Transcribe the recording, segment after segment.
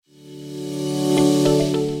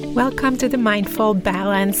Welcome to the Mindful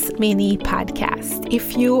Balance mini podcast.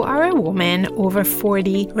 If you are a woman over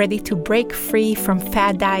 40, ready to break free from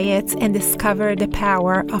fad diets and discover the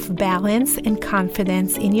power of balance and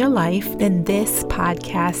confidence in your life, then this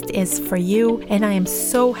podcast is for you, and I am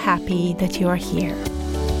so happy that you are here.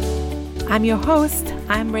 I'm your host.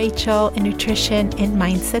 I'm Rachel, a nutrition and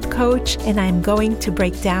mindset coach, and I'm going to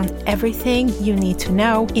break down everything you need to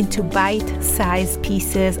know into bite-sized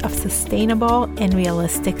pieces of sustainable and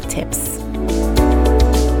realistic tips.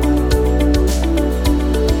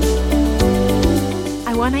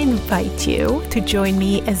 I want to invite you to join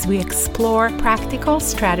me as we explore practical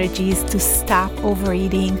strategies to stop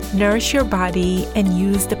overeating, nourish your body, and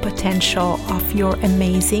use the potential of your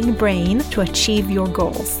amazing brain to achieve your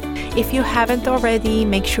goals. If you haven't already,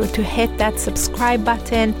 make sure to hit that subscribe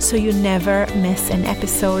button so you never miss an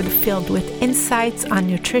episode filled with insights on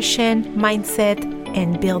nutrition, mindset,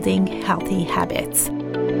 and building healthy habits.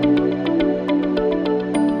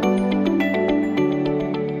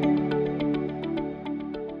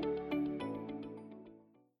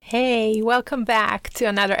 Hey, welcome back to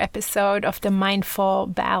another episode of the Mindful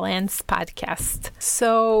Balance podcast.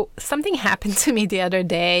 So something happened to me the other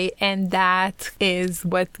day, and that is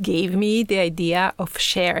what gave me the idea of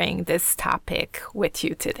sharing this topic with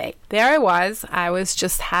you today. There I was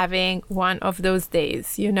just having one of those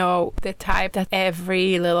days, the type that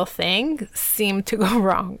every little thing seemed to go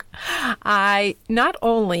wrong. I not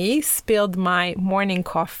only spilled my morning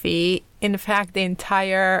coffee, in fact, the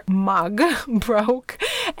entire mug broke,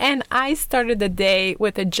 and I started the day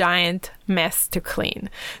with a giant mess to clean,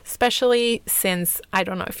 especially since, I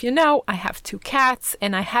don't know if you know, I have 2 cats,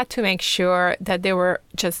 and I had to make sure that there were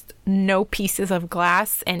just no pieces of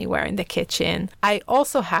glass anywhere in the kitchen. I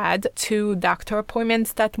also had 2 doctor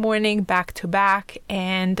appointments that morning back to back,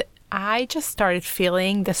 and I just started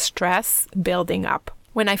feeling the stress building up.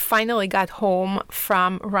 When I finally got home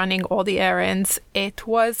from running all the errands, it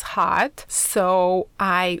was hot, so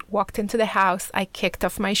I walked into the house, I kicked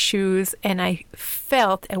off my shoes, and I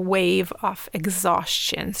felt a wave of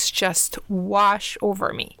exhaustion just wash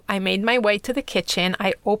over me. I made my way to the kitchen,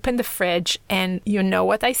 I opened the fridge, and you know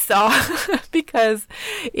what I saw, because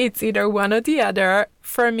it's either one or the other.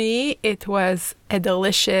 For me, it was a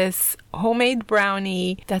delicious homemade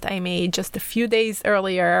brownie that I made just a few days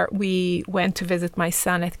earlier. We went to visit my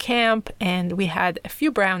son at camp, and we had a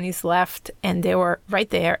few brownies left, and they were right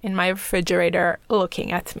there in my refrigerator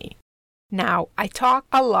looking at me. Now, I talk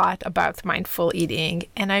a lot about mindful eating,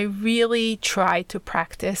 and I really try to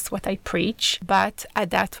practice what I preach, but at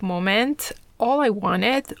that moment, all I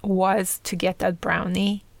wanted was to get that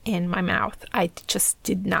brownie in my mouth. I just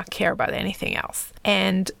did not care about anything else.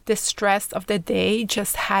 And the stress of the day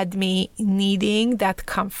just had me needing that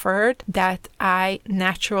comfort that I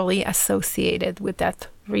naturally associated with that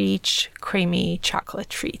rich, creamy chocolate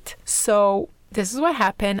treat. So this is what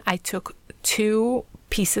happened. I took 2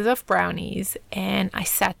 pieces of brownies and I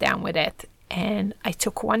sat down with it, and I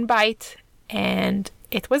took 1 bite, and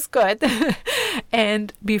it was good.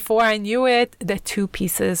 And before I knew it, the 2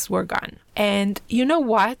 pieces were gone. And you know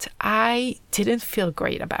what? I didn't feel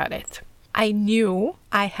great about it. I knew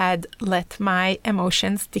I had let my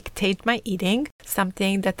emotions dictate my eating,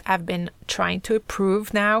 something that I've been trying to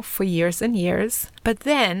improve now for years and years. But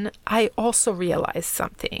then I also realized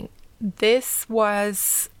something. This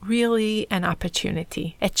was really an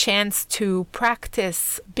opportunity, a chance to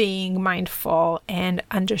practice being mindful and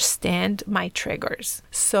understand my triggers.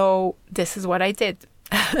 So this is what I did.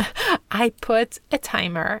 I put a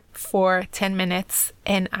timer for 10 minutes,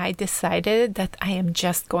 and I decided that I am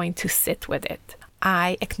just going to sit with it.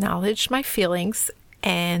 I acknowledged my feelings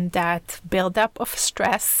and that buildup of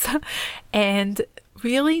stress and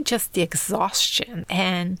really just the exhaustion.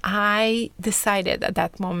 And I decided at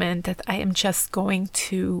that moment that I am just going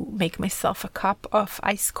to make myself a cup of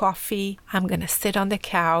iced coffee. I'm going to sit on the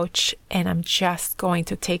couch, and I'm just going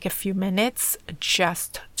to take a few minutes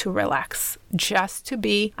just to relax, just to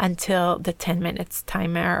be until the 10 minutes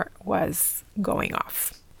timer was going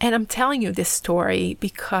off. And I'm telling you this story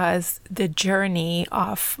because the journey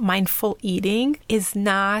of mindful eating is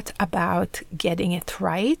not about getting it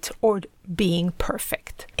right or being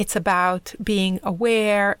perfect. It's about being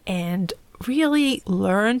aware and really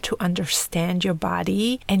learn to understand your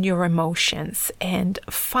body and your emotions, and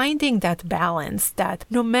finding that balance that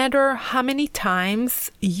no matter how many times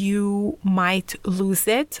you might lose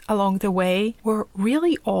it along the way, we're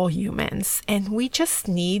really all humans, and we just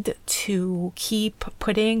need to keep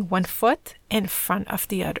putting one foot in front of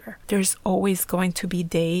the other. There's always going to be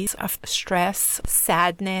days of stress,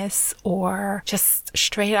 sadness, or just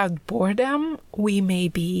straight out boredom. We may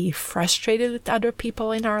be frustrated with other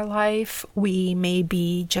people in our life. We may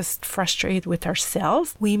be just frustrated with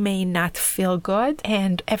ourselves. We may not feel good.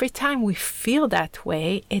 And every time we feel that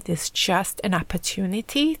way, it is just an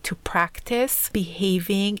opportunity to practice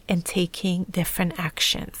behaving and taking different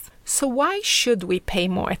actions. So why should we pay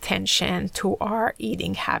more attention to our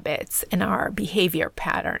eating habits and our behavior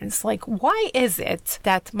patterns? Like, why is it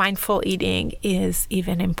that mindful eating is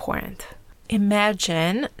even important?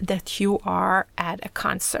 Imagine that you are at a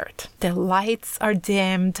concert. The lights are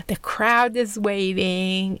dimmed, the crowd is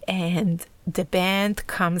waiting, and the band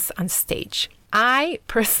comes on stage. I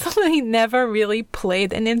personally never really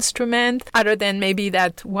played an instrument other than maybe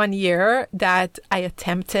that one year that I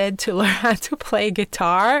attempted to learn how to play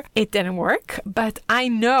guitar. It didn't work, but I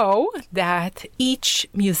know that each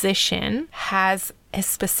musician has a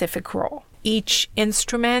specific role. Each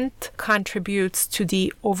instrument contributes to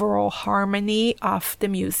the overall harmony of the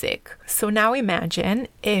music. So now imagine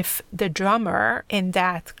if the drummer in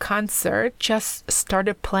that concert just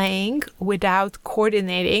started playing without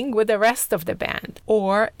coordinating with the rest of the band.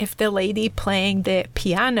 Or if the lady playing the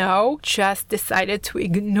piano just decided to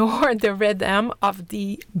ignore the rhythm of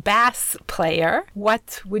the bass player,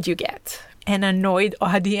 what would you get? An annoyed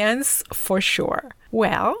audience for sure.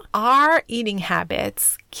 Well, our eating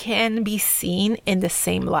habits can be seen in the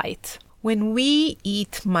same light. When we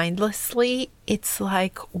eat mindlessly, it's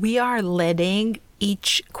like we are letting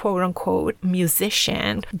each quote-unquote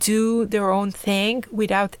musician do their own thing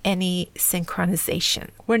without any synchronization.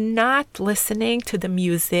 We're not listening to the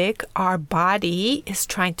music our body is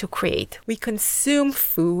trying to create. We consume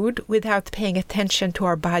food without paying attention to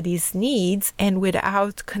our body's needs and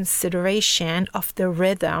without consideration of the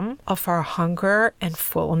rhythm of our hunger and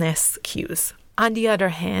fullness cues. On the other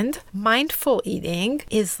hand, mindful eating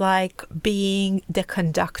is like being the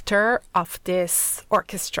conductor of this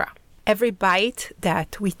orchestra. Every bite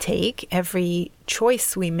that we take, every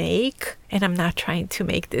choice we make, and I'm not trying to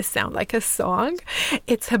make this sound like a song,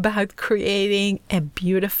 it's about creating a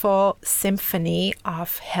beautiful symphony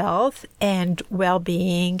of health and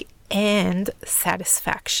well-being and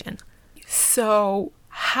satisfaction. So,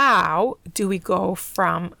 how do we go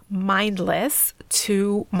from mindless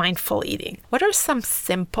to mindful eating? What are some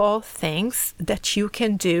simple things that you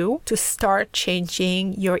can do to start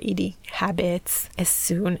changing your eating habits as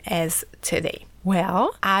soon as today?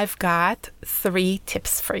 Well, I've got 3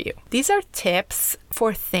 tips for you. These are tips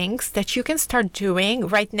for things that you can start doing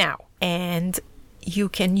right now, and you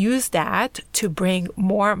can use that to bring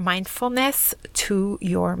more mindfulness to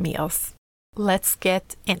your meals. Let's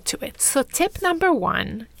get into it. So tip number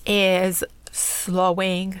 1 is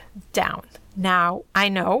slowing down. Now, I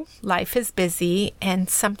know life is busy and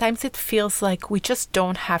sometimes it feels like we just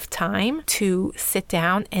don't have time to sit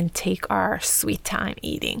down and take our sweet time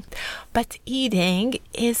eating. But eating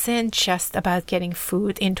isn't just about getting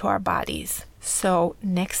food into our bodies. So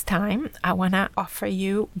next time, I want to offer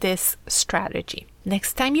you this strategy.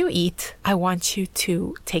 Next time you eat, I want you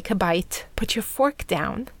to take a bite, put your fork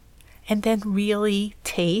down, and then really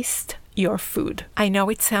taste your food. I know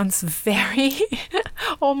it sounds very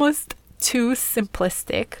almost too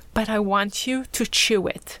simplistic, but I want you to chew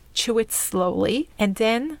it slowly, and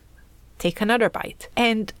then take another bite.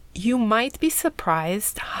 And you might be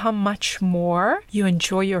surprised how much more you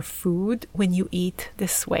enjoy your food when you eat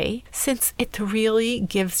this way, since it really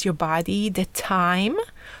gives your body the time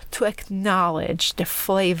to acknowledge the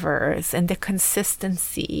flavors and the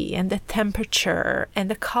consistency and the temperature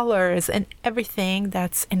and the colors and everything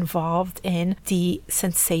that's involved in the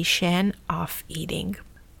sensation of eating.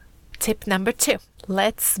 Tip number 2,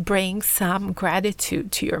 let's bring some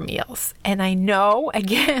gratitude to your meals. And I know,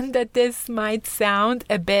 again, that this might sound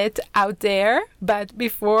a bit out there, but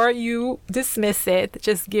before you dismiss it,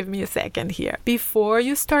 just give me a second here. Before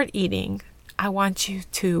you start eating, I want you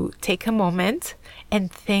to take a moment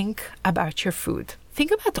and think about your food. Think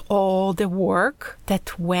about all the work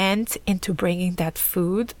that went into bringing that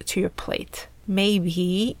food to your plate.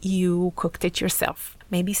 Maybe you cooked it yourself.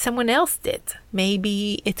 Maybe someone else did.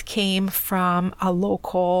 Maybe it came from a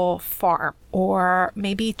local farm, or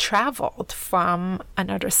maybe traveled from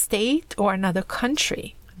another state or another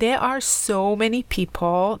country. There are so many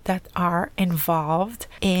people that are involved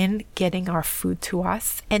in getting our food to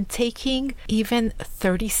us, and taking even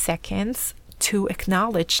 30 seconds to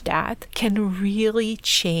acknowledge that can really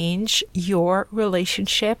change your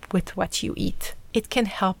relationship with what you eat. It can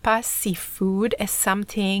help us see food as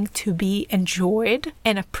something to be enjoyed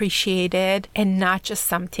and appreciated and not just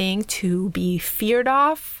something to be feared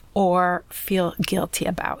of or feel guilty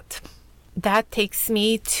about. That takes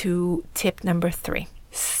me to tip number 3.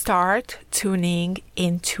 Start tuning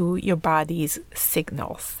into your body's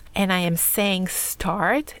signals. And I am saying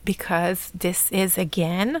start because this is,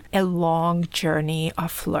 again, a long journey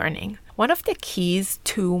of learning. One of the keys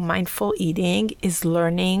to mindful eating is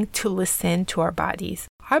learning to listen to our bodies.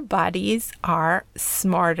 Our bodies are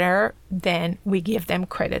smarter than we give them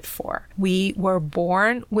credit for. We were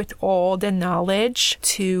born with all the knowledge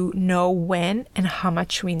to know when and how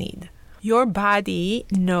much we need. Your body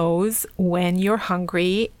knows when you're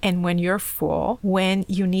hungry and when you're full, when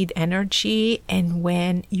you need energy and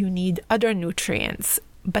when you need other nutrients.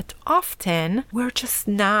 But often, we're just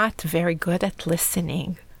not very good at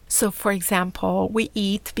listening. So, for example, we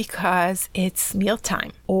eat because it's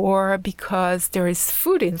mealtime, or because there is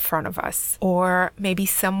food in front of us, or maybe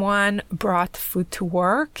someone brought food to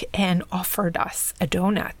work and offered us a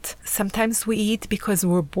donut. Sometimes we eat because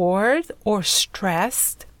we're bored or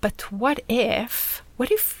stressed. But what if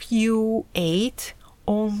you ate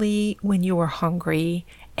only when you were hungry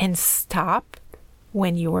and stopped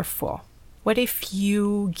when you were full? What if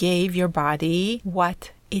you gave your body what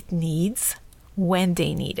it needs when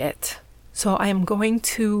they need it? So I'm going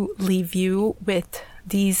to leave you with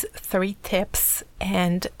these 3 tips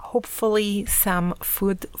and hopefully some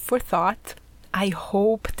food for thought. I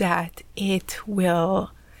hope that it will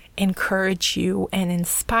encourage you and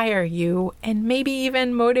inspire you and maybe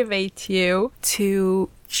even motivate you to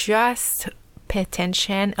just pay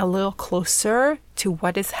attention a little closer to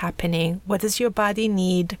what is happening. What does your body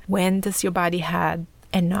need? When does your body have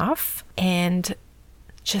enough? And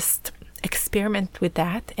just experiment with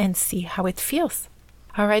that and see how it feels.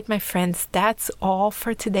 All right, my friends, that's all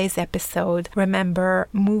for today's episode. Remember,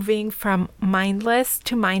 moving from mindless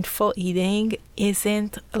to mindful eating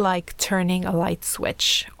isn't like turning a light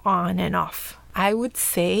switch on and off. I would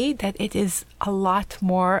say that it is a lot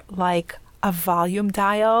more like a volume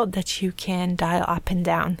dial that you can dial up and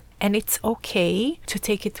down. And it's okay to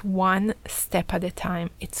take it one step at a time.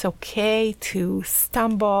 It's okay to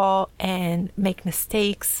stumble and make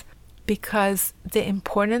mistakes, because the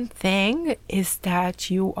important thing is that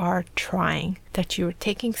you are trying, that you're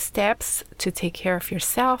taking steps to take care of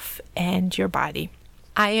yourself and your body.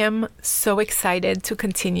 I am so excited to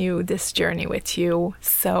continue this journey with you.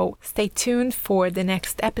 So stay tuned for the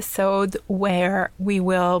next episode where we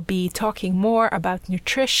will be talking more about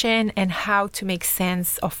nutrition and how to make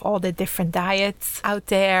sense of all the different diets out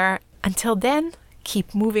there. Until then,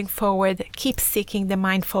 keep moving forward, keep seeking the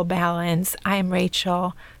mindful balance. I am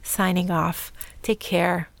Rachel, signing off. Take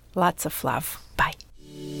care. Lots of love. Bye.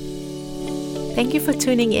 Thank you for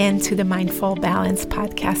tuning in to the Mindful Balance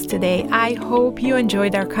podcast today. I hope you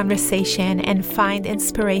enjoyed our conversation and find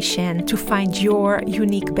inspiration to find your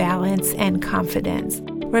unique balance and confidence.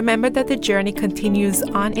 Remember that the journey continues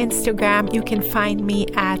on Instagram. You can find me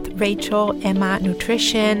at Rachel Emma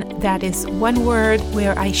Nutrition. That is one word,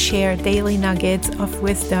 where I share daily nuggets of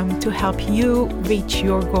wisdom to help you reach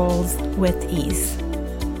your goals with ease.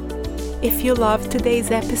 If you loved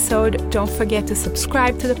today's episode, don't forget to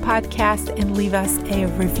subscribe to the podcast and leave us a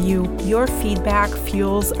review. Your feedback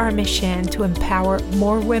fuels our mission to empower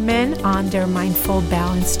more women on their mindful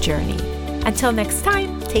balance journey. Until next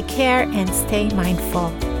time, take care and stay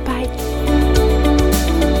mindful. Bye.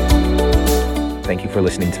 Thank you for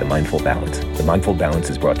listening to The Mindful Balance. The Mindful Balance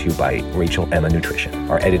is brought to you by Rachel Emma Nutrition.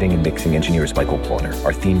 Our editing and mixing engineer is Michael Ploner.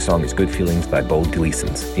 Our theme song is Good Feelings by Bo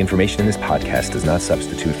Gleasons. The information in this podcast does not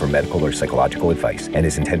substitute for medical or psychological advice and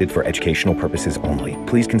is intended for educational purposes only.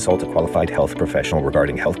 Please consult a qualified health professional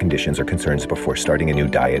regarding health conditions or concerns before starting a new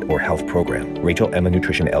diet or health program. Rachel Emma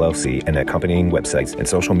Nutrition LLC and accompanying websites and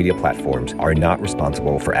social media platforms are not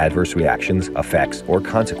responsible for adverse reactions, effects, or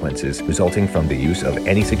consequences resulting from the use of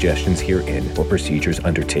any suggestions herein or procedures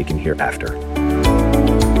undertaken hereafter.